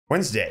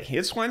Wednesday.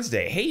 It's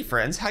Wednesday. Hey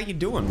friends, how you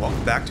doing?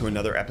 Welcome back to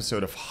another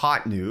episode of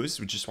Hot News.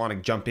 We just want to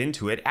jump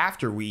into it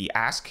after we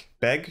ask,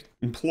 beg,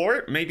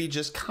 implore, maybe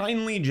just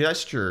kindly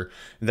gesture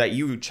that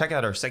you check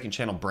out our second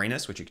channel,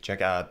 Brainus, which you can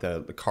check out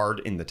the card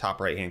in the top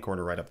right hand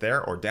corner right up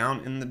there, or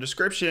down in the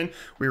description.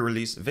 We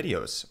release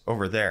videos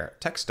over there,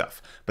 tech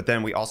stuff. But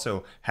then we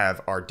also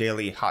have our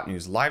daily Hot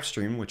News live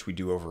stream, which we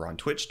do over on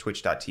Twitch,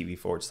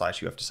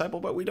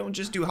 twitch.tv/UFDisciple. But we don't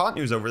just do Hot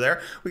News over there.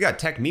 We got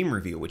Tech Meme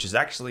Review, which is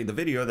actually the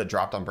video that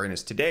dropped on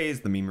Brainus today,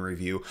 is the meme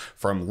review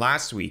from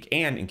last week.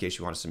 And in case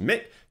you want to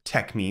submit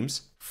tech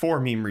memes for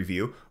meme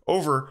review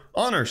over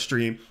on our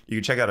stream, you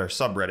can check out our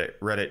subreddit,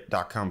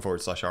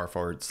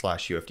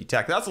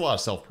 reddit.com/r/UFDtech. That's a lot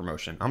of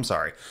self-promotion. I'm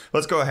sorry.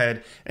 Let's go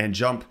ahead and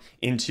jump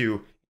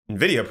into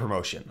NVIDIA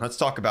promotion. Let's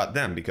talk about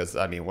them, because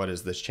I mean, what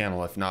is this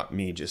channel if not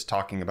me just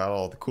talking about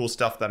all the cool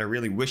stuff that I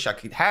really wish I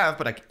could have,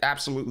 but I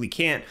absolutely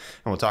can't.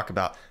 And we'll talk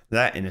about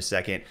that in a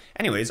second.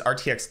 Anyways,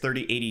 RTX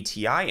 3080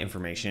 Ti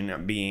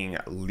information being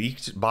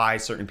leaked by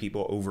certain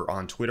people over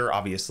on Twitter.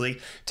 Obviously,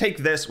 take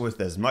this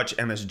with as much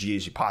MSG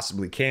as you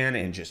possibly can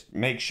and just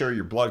make sure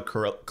your blood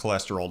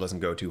cholesterol doesn't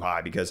go too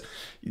high, because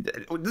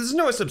there's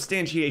no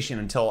substantiation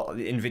until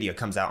NVIDIA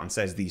comes out and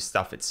says these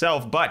stuff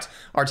itself. But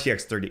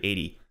RTX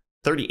 3080,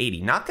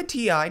 not the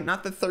Ti,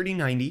 not the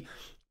 3090.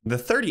 The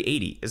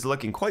 3080 is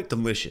looking quite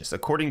delicious.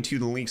 According to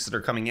the leaks that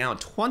are coming out,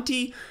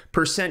 20%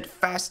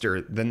 faster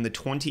than the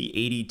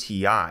 2080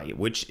 Ti,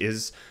 which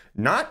is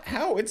not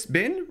how it's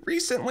been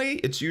recently.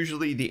 It's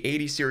usually the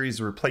 80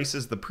 series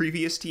replaces the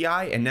previous Ti,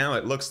 and now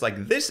it looks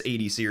like this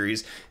 80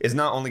 series is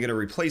not only going to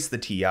replace the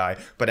Ti,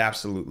 but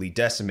absolutely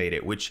decimate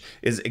it, which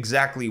is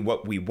exactly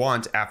what we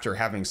want after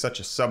having such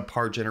a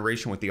subpar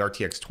generation with the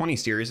RTX 20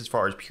 series as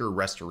far as pure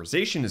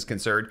rasterization is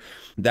concerned.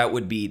 That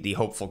would be the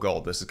hopeful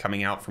goal. This is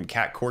coming out from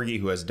Cat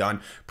Corgi, who has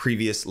done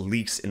previous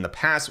leaks in the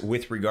past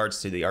with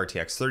regards to the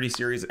RTX 30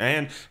 series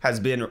and has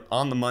been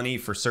on the money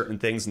for certain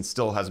things and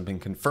still hasn't been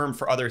confirmed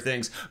for other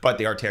things. But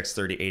the RTX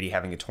 3080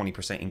 having a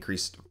 20%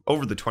 increase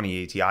over the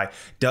 2080 Ti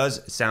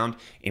does sound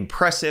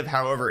impressive.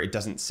 However, it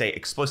doesn't say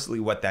explicitly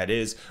what that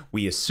is.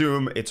 We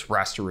assume it's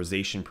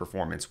rasterization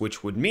performance,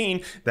 which would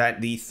mean that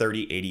the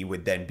 3080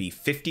 would then be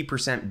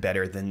 50%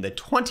 better than the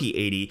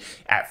 2080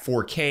 at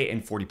 4K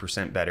and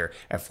 40% better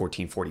at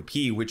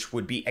 1440p, which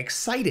would be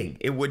exciting.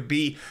 It would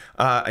be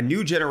a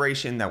new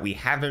generation that we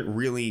haven't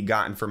really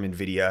gotten from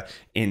NVIDIA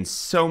in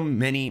so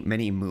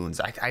many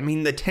moons. I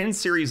mean, the 10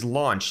 series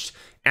launched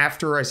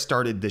after I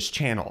started this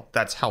channel.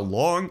 That's how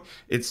long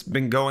it's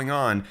been going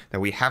on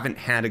that we haven't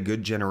had a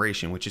good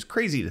generation, which is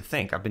crazy to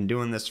think. I've been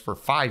doing this for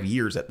 5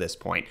 years at this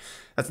point.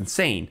 That's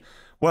insane.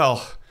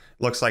 Well,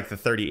 looks like the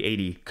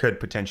 3080 could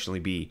potentially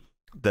be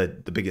the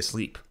biggest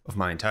leap of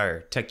my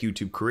entire tech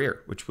YouTube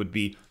career, which would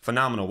be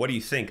phenomenal. What do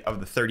you think of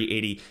the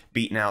 3080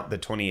 beating out the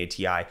 2080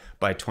 Ti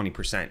by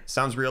 20%?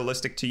 Sounds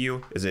realistic to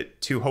you? Is it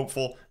too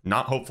hopeful?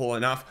 Not hopeful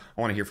enough?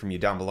 I want to hear from you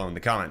down below in the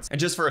comments. And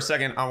just for a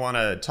second, I want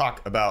to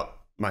talk about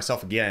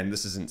myself again.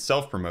 This isn't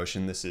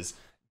self-promotion. This is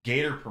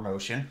Gator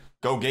promotion.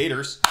 Go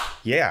Gators.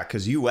 Yeah,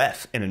 because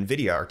UF and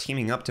NVIDIA are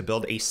teaming up to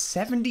build a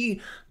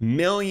 $70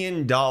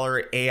 million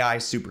AI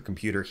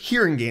supercomputer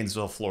here in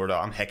Gainesville, Florida.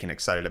 I'm heckin'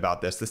 excited about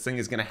this. This thing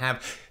is going to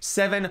have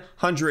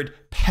 700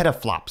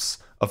 petaflops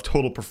of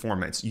total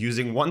performance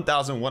using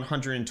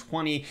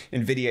 1,120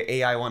 NVIDIA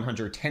AI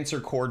 100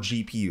 Tensor Core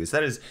GPUs.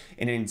 That is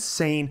an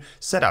insane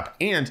setup.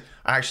 And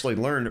I actually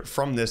learned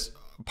from this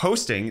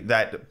posting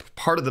that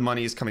part of the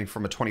money is coming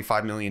from a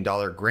 $25 million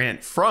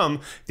grant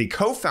from the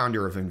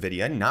co-founder of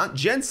NVIDIA, not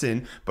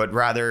Jensen, but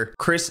rather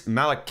Chris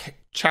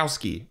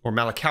Malachowski. I'm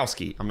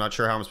not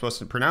sure how I'm supposed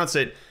to pronounce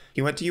it.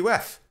 He went to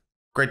UF.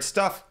 Great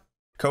stuff.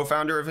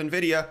 Co-founder of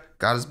NVIDIA,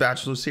 got his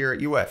bachelor's here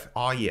at UF.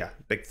 Oh yeah,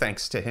 big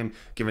thanks to him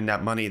giving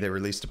that money. They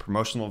released a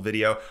promotional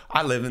video.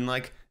 I live in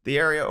like the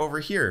area over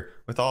here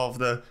with all of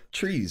the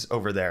trees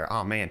over there.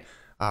 Oh man.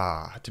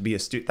 To be a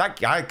student, that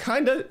guy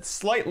kind of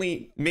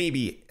slightly,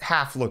 maybe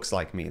half looks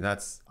like me.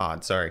 That's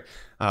odd. Sorry.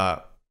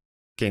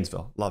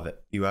 Gainesville, love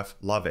it. UF,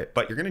 love it.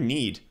 But you're going to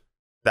need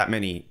that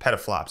many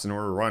petaflops in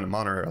order to run a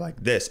monitor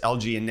like this.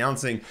 LG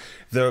announcing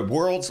the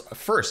world's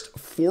first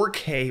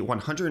 4K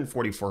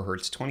 144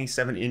 Hz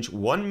 27-inch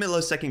 1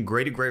 millisecond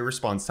gray-to-gray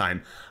response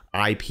time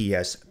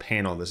IPS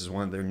panel. This is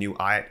one of their new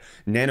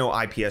nano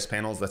IPS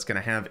panels that's going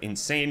to have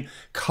insane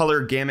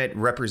color gamut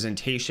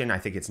representation. I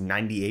think it's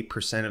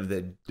 98% of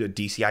the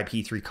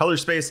DCI-P3 color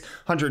space,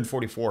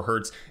 144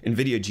 Hz,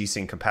 NVIDIA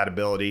G-Sync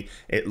compatibility.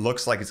 It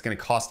looks like it's going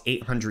to cost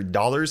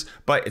 $800,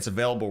 but it's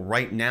available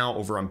right now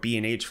over on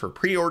B&H for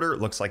pre-order.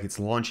 It looks like it's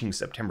launching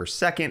September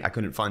 2nd. I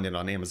couldn't find it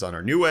on Amazon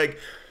or Newegg.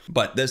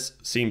 But this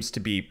seems to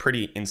be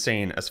pretty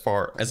insane as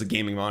far as a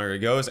gaming monitor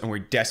goes, and we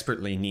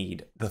desperately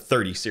need the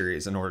 30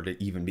 series in order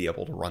to even be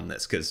able to run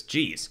this, because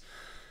geez,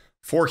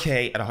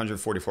 4K at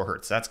 144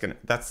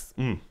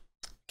 Hz,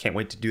 can't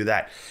wait to do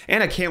that.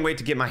 And I can't wait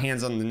to get my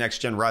hands on the next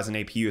gen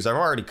Ryzen APUs. I've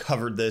already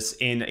covered this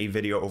in a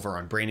video over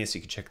on Brainy, so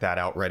you can check that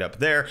out right up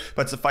there.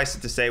 But suffice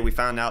it to say, we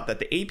found out that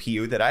the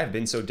APU that I have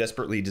been so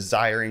desperately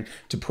desiring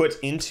to put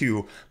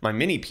into my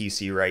mini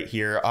PC right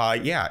here,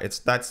 yeah,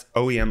 that's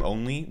OEM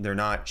only. They're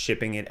not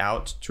shipping it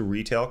out to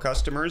retail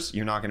customers.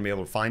 You're not going to be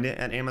able to find it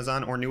at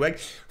Amazon or Newegg.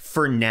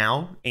 For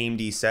now,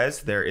 AMD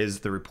says there is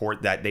the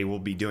report that they will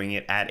be doing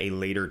it at a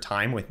later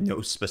time with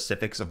no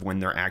specifics of when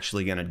they're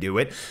actually going to do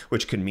it,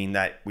 which could mean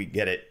that we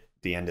get it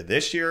the end of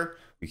this year.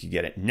 We could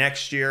get it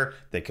next year.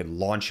 They could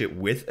launch it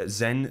with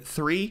Zen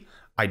 3.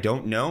 I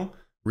don't know.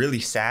 Really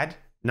sad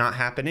not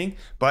happening.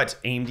 But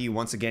AMD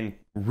once again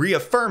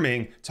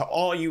reaffirming to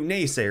all you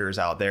naysayers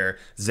out there,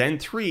 Zen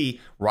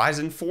 3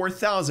 Ryzen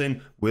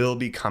 4000 will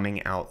be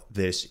coming out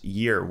this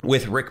year.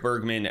 With Rick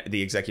Bergman,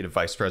 the Executive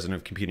Vice President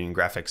of Computing and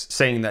Graphics,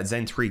 saying that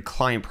Zen 3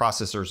 client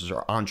processors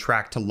are on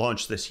track to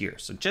launch this year.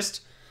 So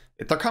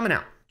they're coming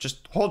out.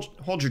 Just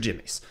hold your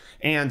jimmies.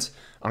 And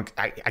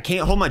I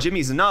can't hold my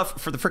jimmies enough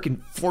for the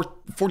freaking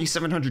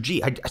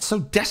 4700G. I so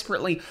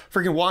desperately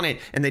freaking want it,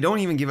 and they don't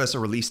even give us a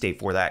release date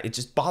for that. It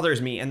just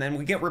bothers me. And then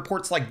we get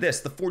reports like this.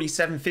 The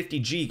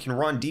 4750G can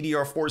run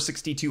DDR4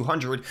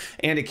 6200,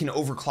 and it can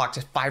overclock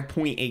to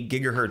 5.8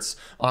 gigahertz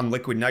on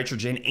liquid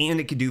nitrogen, and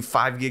it can do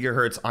 5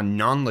 gigahertz on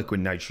non-liquid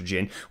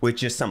nitrogen with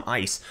just some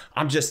ice.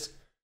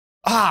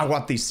 I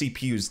want these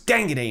CPUs.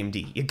 Dang it,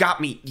 AMD. You got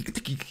me.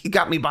 You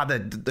got me by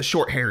the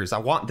short hairs. I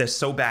want this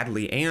so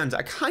badly. And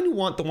I kind of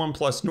want the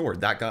OnePlus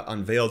Nord. That got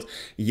unveiled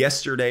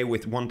yesterday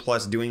with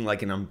OnePlus doing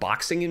like an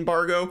unboxing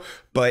embargo.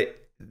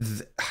 But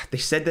they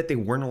said that they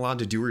weren't allowed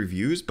to do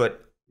reviews.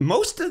 But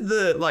most of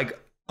the like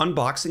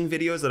unboxing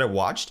videos that I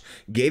watched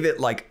gave it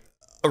like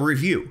a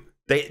review.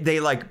 They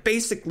like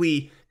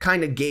basically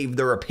kind of gave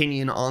their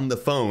opinion on the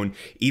phone,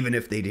 even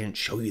if they didn't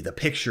show you the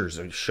pictures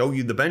or show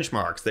you the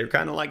benchmarks. They're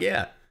kind of like,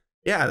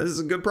 yeah, this is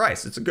a good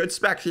price. It's a good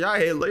spec. Yeah,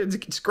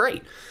 it's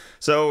great.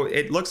 So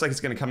it looks like it's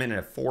going to come in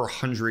at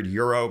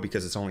 €400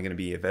 because it's only going to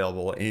be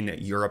available in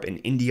Europe and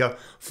India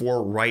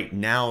for right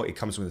now. It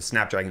comes with a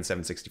Snapdragon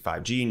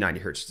 765G,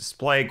 90Hz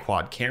display,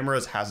 quad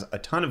cameras, has a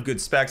ton of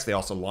good specs. They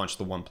also launched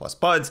the OnePlus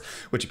Buds,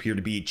 which appear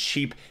to be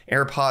cheap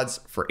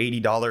AirPods for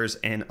 $80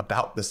 and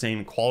about the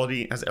same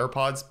quality as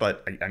AirPods.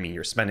 But I mean,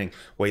 you're spending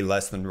way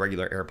less than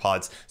regular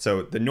AirPods.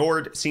 So the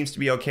Nord seems to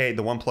be okay.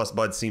 The OnePlus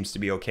Buds seems to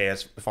be okay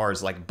as far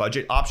as like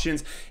budget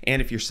options.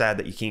 And if you're sad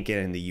that you can't get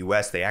it in the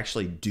US, they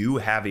actually do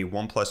have a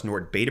OnePlus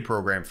Nord beta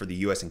program for the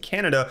US and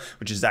Canada,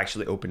 which is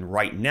actually open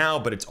right now,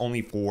 but it's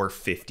only for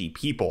 50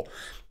 people.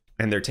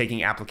 And they're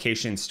taking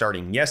applications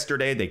starting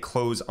yesterday. They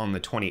close on the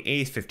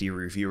 28th. 50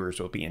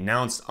 reviewers will be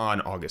announced on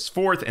August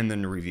 4th, and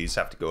then the reviews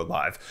have to go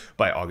live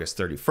by August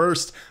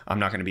 31st. I'm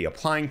not going to be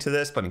applying to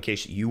this, but in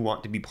case you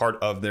want to be part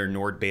of their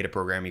Nord beta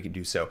program, you can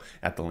do so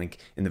at the link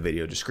in the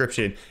video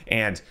description.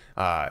 And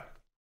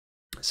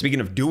speaking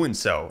of doing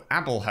so,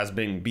 Apple has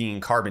been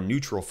being carbon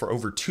neutral for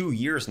over 2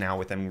 years now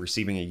with them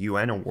receiving a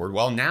UN award.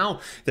 Well, now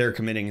they're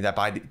committing that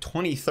by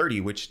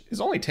 2030, which is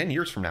only 10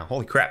 years from now,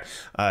 holy crap,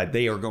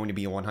 they are going to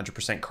be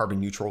 100% carbon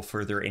neutral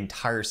for their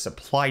entire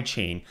supply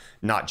chain,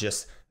 not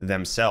just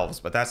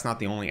themselves. But that's not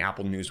the only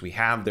Apple news we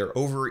have. Their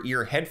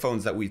over-ear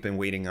headphones that we've been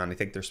waiting on, I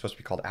think they're supposed to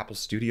be called Apple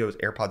Studios,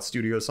 AirPod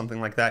Studios,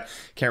 something like that.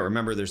 Can't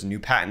remember. There's a new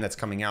patent that's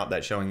coming out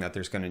that's showing that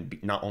there's going to be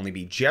not only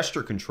be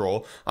gesture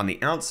control on the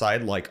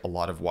outside, like a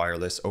lot of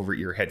wireless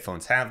over-ear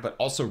headphones have, but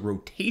also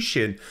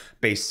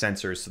rotation-based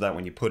sensors so that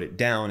when you put it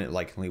down, it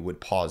likely would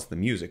pause the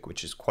music,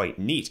 which is quite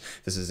neat.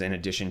 This is in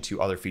addition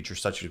to other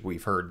features such as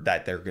we've heard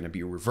that they're going to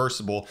be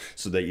reversible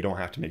so that you don't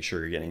have to make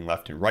sure you're getting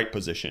left and right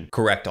position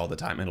correct all the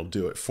time. It'll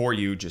do it for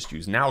you. Just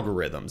using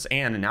algorithms,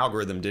 and an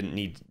algorithm didn't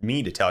need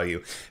me to tell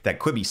you that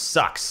Quibi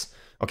sucks,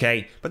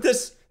 okay? But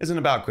this isn't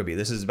about Quibi.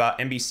 This is about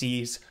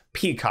NBC's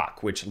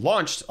Peacock, which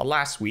launched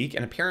last week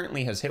and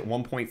apparently has hit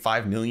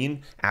 1.5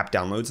 million app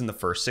downloads in the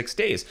first 6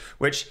 days,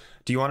 which,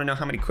 do you want to know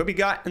how many Quibi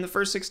got in the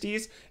first 6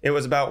 days? It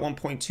was about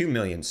 1.2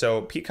 million.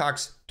 So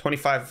Peacock's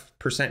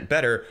 25%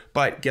 better,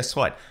 but guess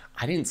what?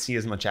 I didn't see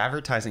as much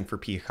advertising for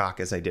Peacock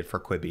as I did for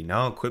Quibi.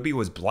 No, Quibi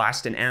was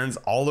blasting ads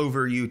all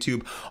over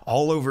YouTube,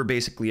 all over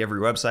basically every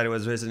website I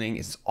was visiting.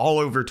 It's all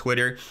over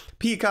Twitter.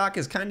 Peacock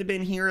has kind of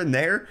been here and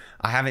there.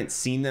 I haven't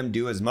seen them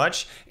do as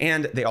much.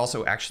 And they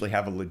also actually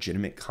have a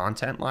legitimate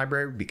content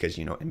library because,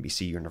 you know,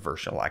 NBC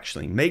Universal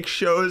actually makes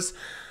shows.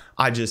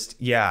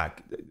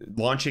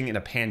 Launching in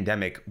a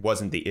pandemic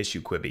wasn't the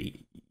issue,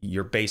 Quibi.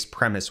 Your base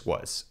premise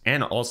was,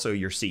 and also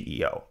your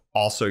CEO,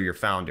 also your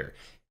founder,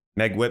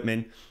 Meg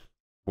Whitman,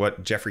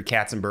 Jeffrey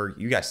Katzenberg,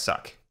 you guys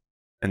suck.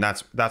 And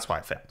that's why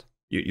I failed.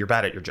 You're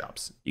bad at your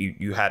jobs.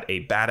 You had a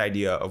bad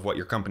idea of what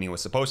your company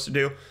was supposed to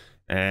do,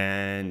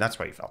 and that's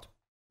why you failed.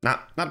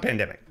 Not a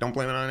pandemic. Don't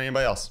blame it on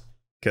anybody else,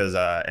 because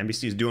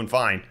NBC is doing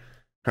fine.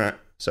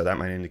 So that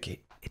might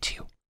indicate it's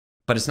you.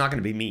 But it's not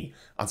going to be me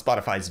on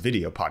Spotify's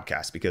video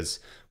podcast because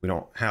we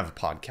don't have a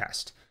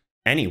podcast.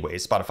 Anyway,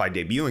 Spotify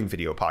debuting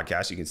video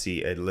podcasts. You can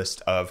see a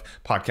list of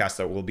podcasts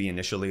that will be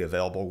initially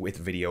available with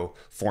video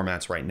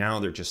formats right now.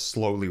 They're just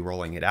slowly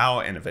rolling it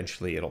out, and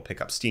eventually it'll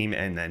pick up steam,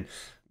 and then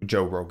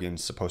Joe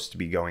Rogan's supposed to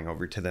be going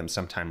over to them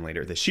sometime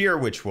later this year,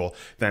 which will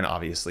then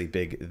obviously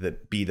be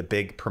the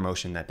big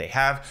promotion that they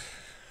have.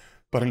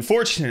 But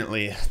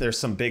unfortunately, there's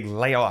some big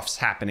layoffs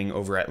happening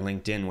over at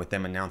LinkedIn, with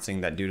them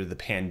announcing that due to the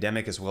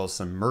pandemic, as well as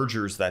some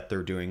mergers that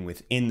they're doing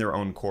within their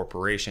own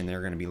corporation, they're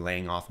going to be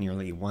laying off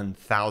nearly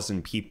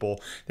 1,000 people.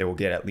 They will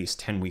get at least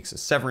 10 weeks of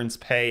severance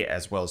pay,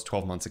 as well as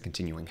 12 months of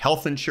continuing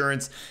health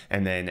insurance.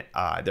 And then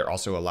they're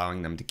also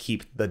allowing them to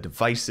keep the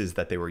devices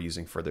that they were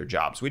using for their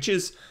jobs, which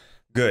is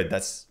good.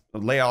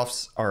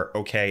 Layoffs are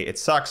okay. It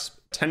sucks.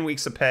 10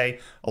 weeks of pay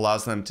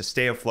allows them to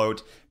stay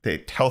afloat.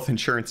 The health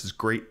insurance is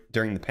great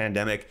during the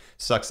pandemic.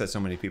 Sucks that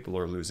so many people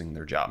are losing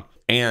their job.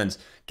 And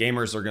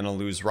gamers are going to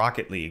lose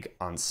Rocket League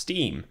on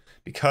Steam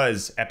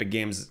because Epic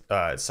Games,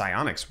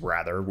 Psyonix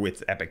rather,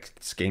 with Epic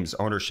Games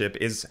ownership,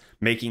 is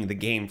making the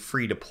game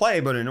free to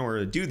play. But in order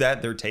to do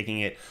that, they're taking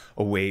it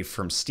away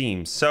from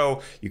Steam.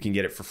 So you can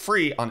get it for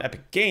free on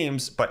Epic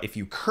Games, but if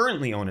you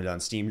currently own it on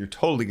Steam, you're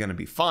totally going to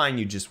be fine.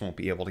 You just won't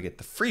be able to get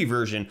the free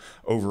version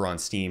over on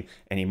Steam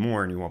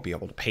anymore, and you won't be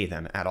able to pay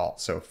them at all.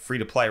 So free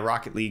to play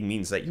Rocket League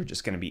means that you're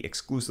just going to be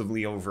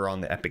exclusively over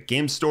on the Epic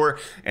Games Store,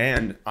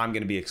 and I'm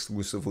going to be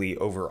exclusively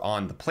over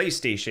on the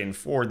PlayStation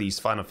for these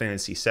Final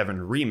Fantasy VII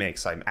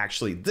remakes. I'm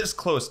actually this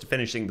close to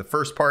finishing the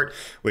first part,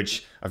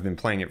 which I've been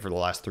playing it for the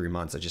last 3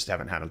 months. I just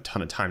haven't had a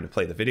ton of time to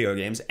play the video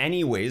games.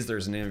 Anyways,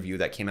 there's an interview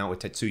that came out with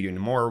Tetsuya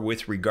Nomura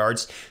with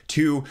regards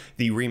to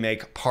the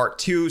remake part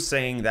 2,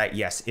 saying that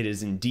yes, it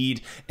is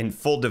indeed in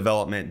full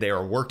development. They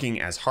are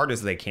working as hard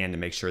as they can to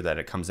make sure that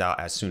it comes out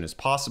as soon as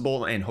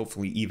possible, and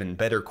hopefully even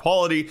better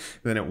quality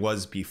than it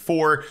was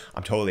before.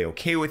 I'm totally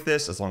okay with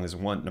this, as long as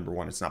number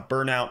one, it's not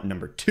burnout.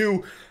 Number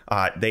two,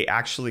 they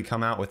actually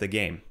come out with a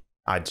game.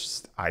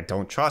 I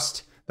don't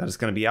trust that it's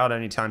going to be out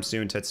anytime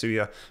soon,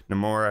 Tetsuya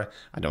Nomura.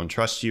 I don't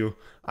trust you.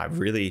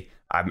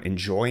 I'm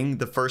enjoying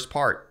the first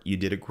part. You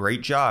did a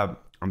great job.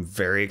 I'm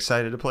very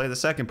excited to play the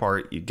second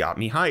part. You got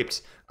me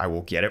hyped. I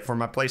will get it for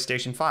my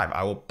PlayStation 5.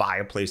 I will buy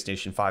a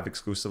PlayStation 5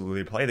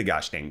 exclusively to play the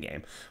gosh dang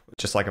game.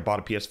 Just like I bought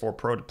a PS4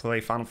 Pro to play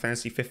Final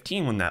Fantasy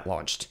 15 when that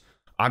launched.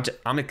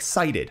 I'm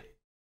excited.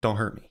 Don't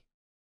hurt me.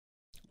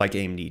 Like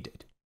AMD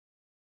did.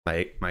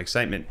 My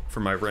excitement for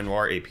my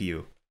Renoir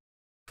APU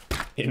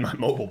in my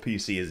mobile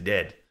PC is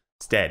dead.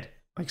 It's dead.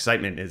 My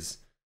excitement is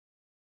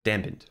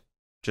dampened.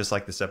 Just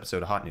like this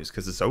episode of Hot News,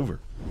 because it's over.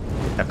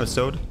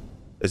 Episode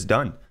is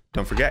done.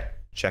 Don't forget,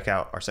 check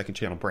out our second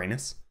channel,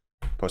 Brainus.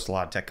 Post a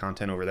lot of tech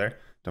content over there.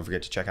 Don't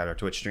forget to check out our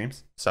Twitch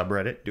streams,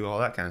 subreddit, do all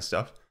that kind of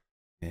stuff.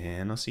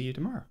 And I'll see you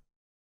tomorrow.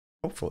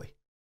 Hopefully.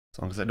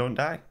 As long as I don't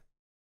die.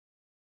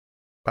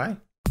 Bye.